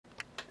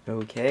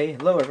Okay,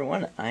 hello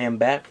everyone, I am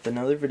back with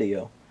another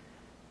video.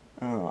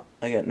 I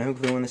got no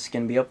clue when this is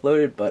going to be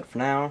uploaded, but for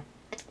now,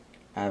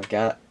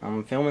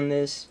 I'm filming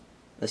this.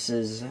 This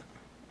is,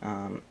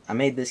 I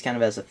made this kind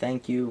of as a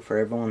thank you for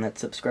everyone that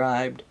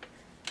subscribed.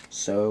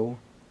 So,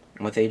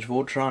 with Age of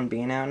Ultron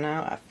being out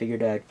now, I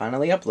figured I'd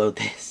finally upload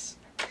this.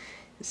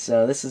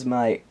 So this is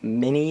my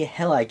mini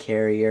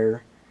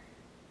Helicarrier,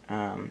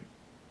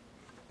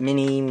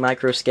 mini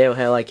micro-scale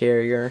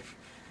Helicarrier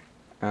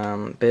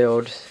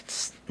build.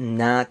 It's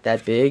not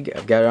that big.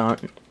 I've got it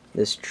on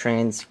this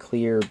trans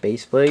clear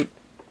base plate.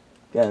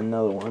 Got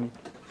another one.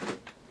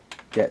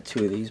 Got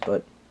two of these,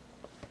 but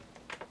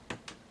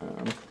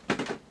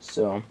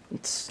so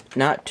it's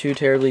not too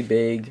terribly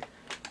big.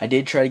 I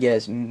did try to get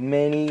as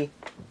many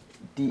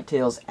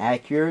details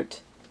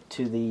accurate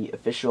to the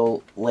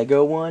official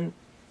Lego one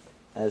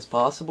as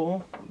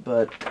possible,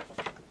 but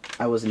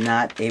I was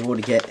not able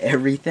to get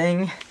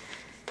everything.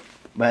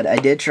 But I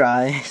did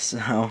try,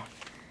 so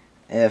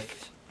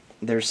if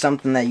there's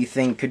something that you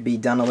think could be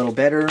done a little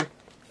better,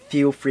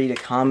 feel free to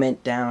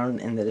comment down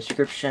in the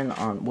description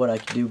on what I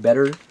could do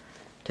better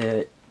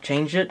to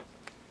change it.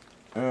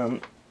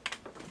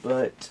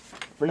 But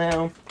for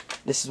now,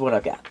 this is what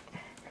I've got.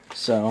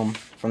 So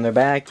from the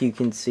back you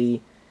can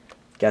see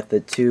got the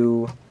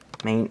two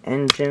main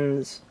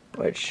engines,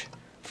 which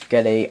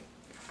got a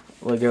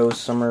Lego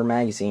Summer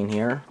magazine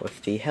here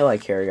with the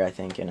Helicarrier, I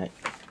think, in it.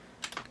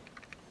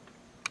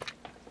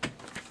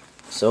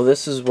 So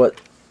this is what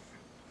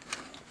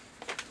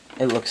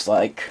it looks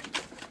like.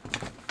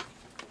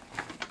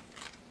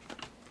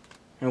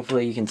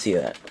 Hopefully you can see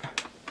that.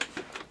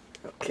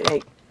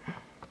 Okay.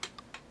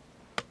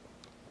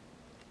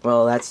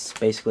 Well, that's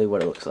basically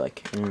what it looks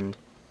like. And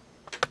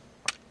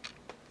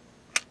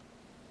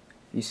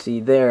you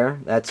see there,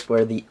 that's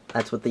what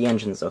the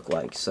engines look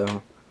like.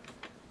 So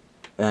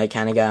I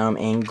kind of got them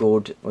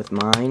angled with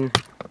mine,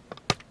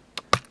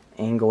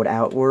 angled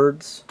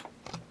outwards,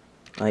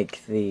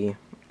 like the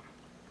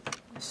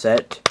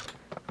set.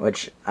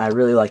 Which I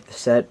really like the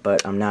set,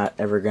 but I'm not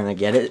ever gonna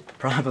get it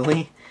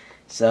probably,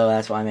 so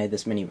that's why I made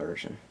this mini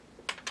version.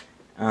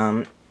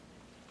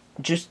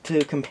 Just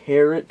to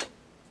compare it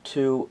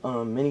to a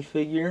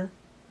minifigure,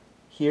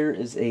 here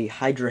is a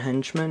Hydra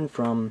henchman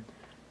from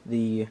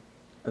the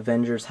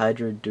Avengers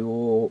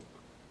Duel,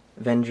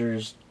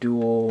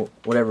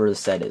 whatever the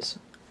set is.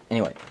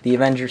 Anyway, the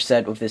Avengers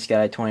set with this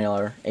guy,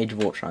 $20 Age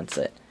of Ultron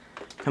set.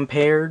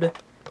 Compared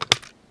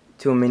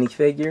to a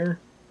minifigure,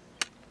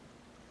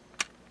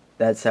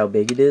 that's how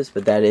big it is,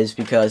 but that is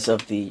because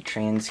of the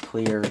trans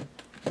clear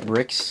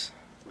bricks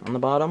on the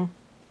bottom.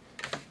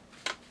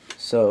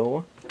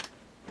 So,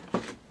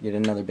 get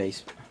another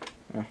base.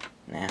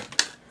 Nah.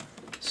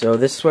 So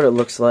this is what it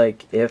looks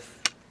like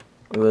if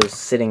it was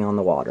sitting on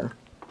the water,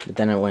 but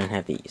then it wouldn't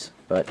have these.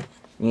 But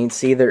you can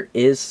see there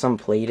is some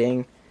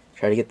plating.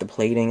 Try to get the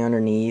plating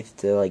underneath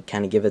to like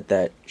kind of give it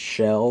that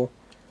shell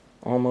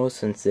almost,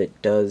 since it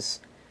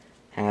does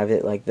have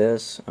it like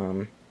this.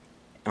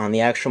 On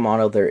the actual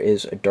model, there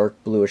is a dark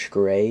bluish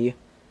gray,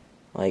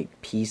 like,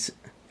 piece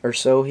or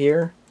so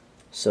here.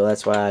 So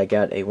that's why I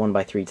got a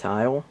 1x3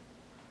 tile.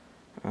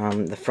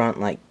 The front,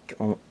 like,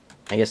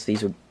 I guess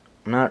these would,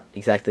 I'm not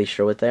exactly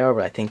sure what they are,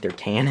 but I think they're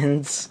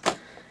cannons.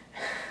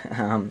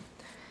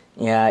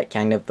 Yeah,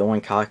 kind of the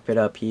one cockpit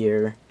up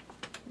here.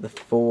 The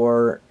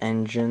 4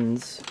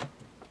 engines.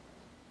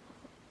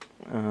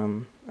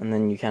 And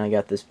then you kind of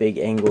got this big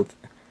angled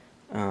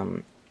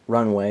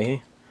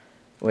runway,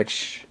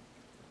 which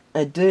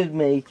I did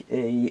make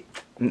a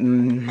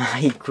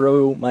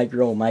micro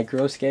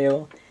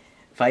scale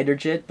fighter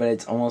jet, but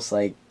it's almost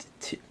like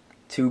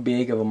too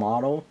big of a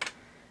model.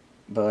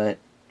 But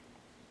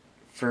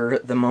for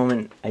the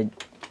moment, I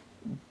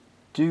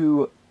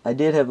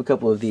did have a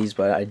couple of these,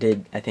 but I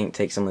think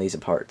take some of these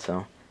apart.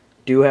 So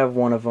do have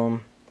one of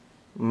them,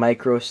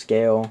 micro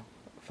scale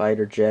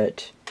fighter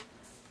jet.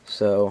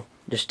 So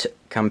just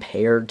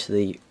compared to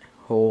the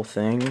whole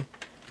thing,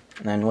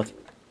 and then with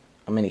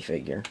a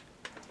minifigure.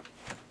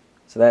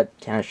 So that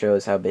kind of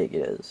shows how big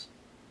it is.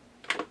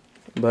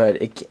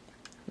 But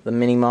the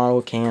mini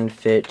model can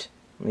fit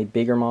the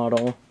bigger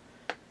model.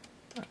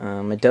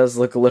 It does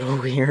look a little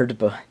weird,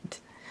 but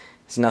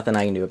there's nothing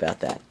I can do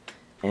about that.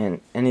 And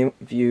any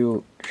of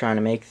you trying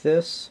to make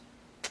this,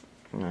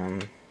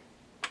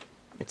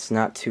 it's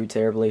not too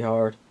terribly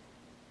hard.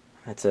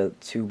 That's a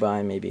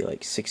 2x maybe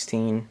like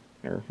 16,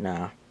 or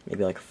nah,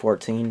 maybe like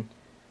 14.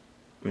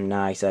 I'm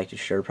not exactly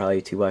sure,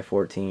 probably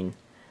 2x14.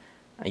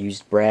 I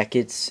used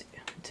brackets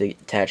to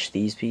attach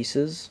these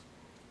pieces.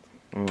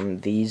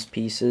 These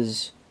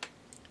pieces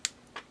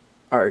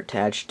are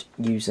attached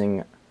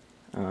using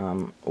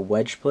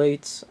wedge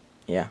plates.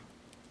 Yeah,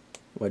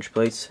 wedge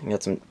plates. I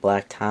got some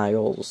black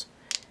tiles,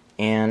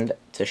 and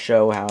to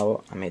show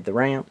how I made the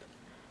ramp,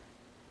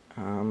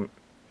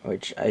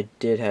 which I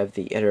did have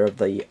the editor of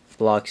the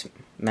Blocks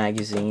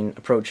magazine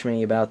approach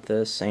me about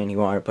this, saying he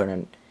wanted to put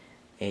in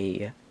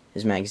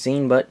his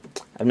magazine, but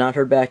I've not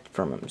heard back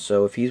from him.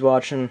 So if he's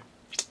watching,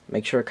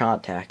 make sure to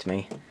contact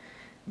me.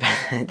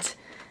 But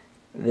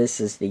this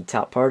is the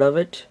top part of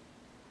it.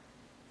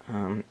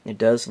 It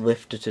does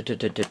lift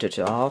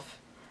off,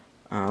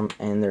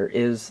 and there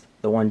is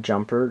the one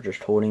jumper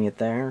just holding it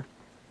there,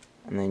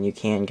 and then you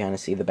can kind of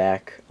see the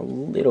back a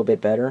little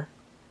bit better.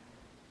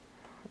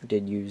 I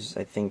did use,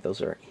 I think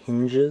those are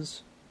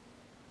hinges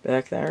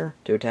back there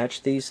to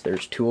attach these.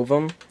 There's 2 of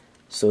them,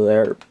 so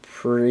they're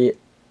pretty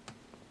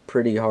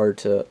hard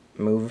to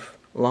move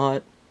a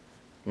lot.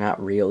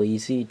 Not real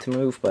easy to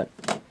move, but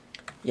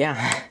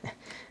yeah.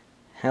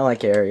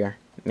 Helicarrier,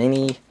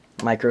 mini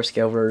micro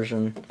scale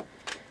version.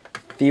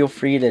 Feel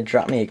free to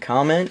drop me a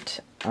comment.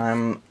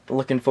 I'm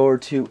looking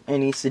forward to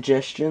any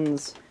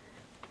suggestions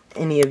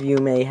any of you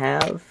may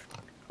have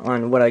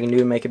on what I can do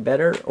to make it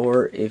better,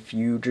 or if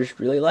you just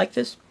really like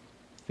this,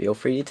 feel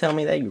free to tell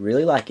me that you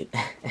really like it.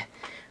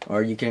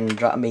 Or you can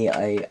drop me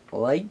a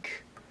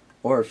like,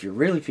 or if you're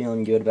really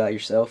feeling good about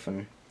yourself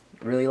and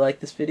really like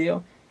this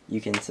video,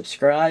 you can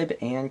subscribe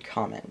and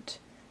comment.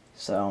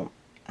 So,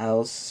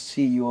 I'll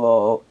see you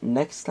all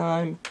next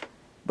time,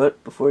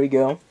 but before you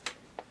go,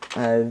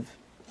 I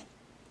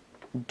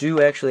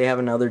do actually have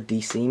another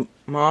DC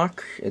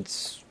MOC.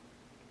 It's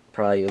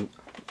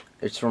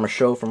from a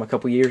show from a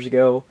couple years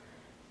ago,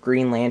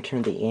 Green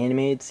Lantern, the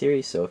animated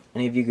series. So if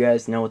any of you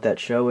guys know what that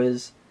show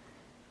is,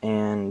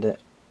 and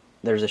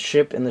there's a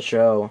ship in the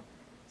show,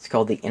 it's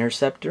called the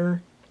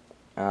Interceptor.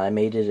 I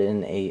made it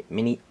in a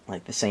mini,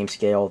 like the same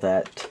scale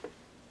that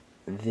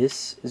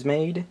this is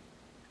made,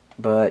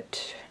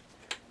 but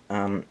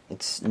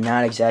it's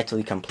not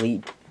exactly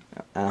complete.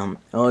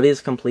 Well, it is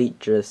complete,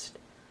 just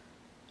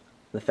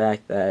the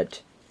fact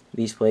that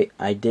these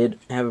I do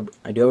have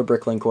a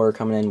Bricklink order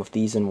coming in with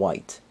these in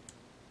white.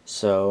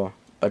 So,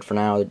 but for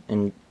now,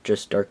 in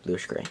just dark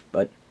bluish gray.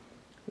 But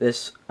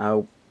this,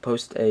 I'll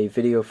post a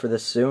video for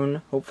this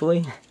soon,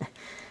 hopefully.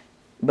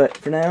 But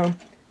for now,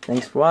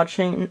 thanks for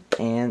watching,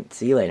 and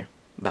see you later.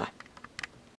 Bye.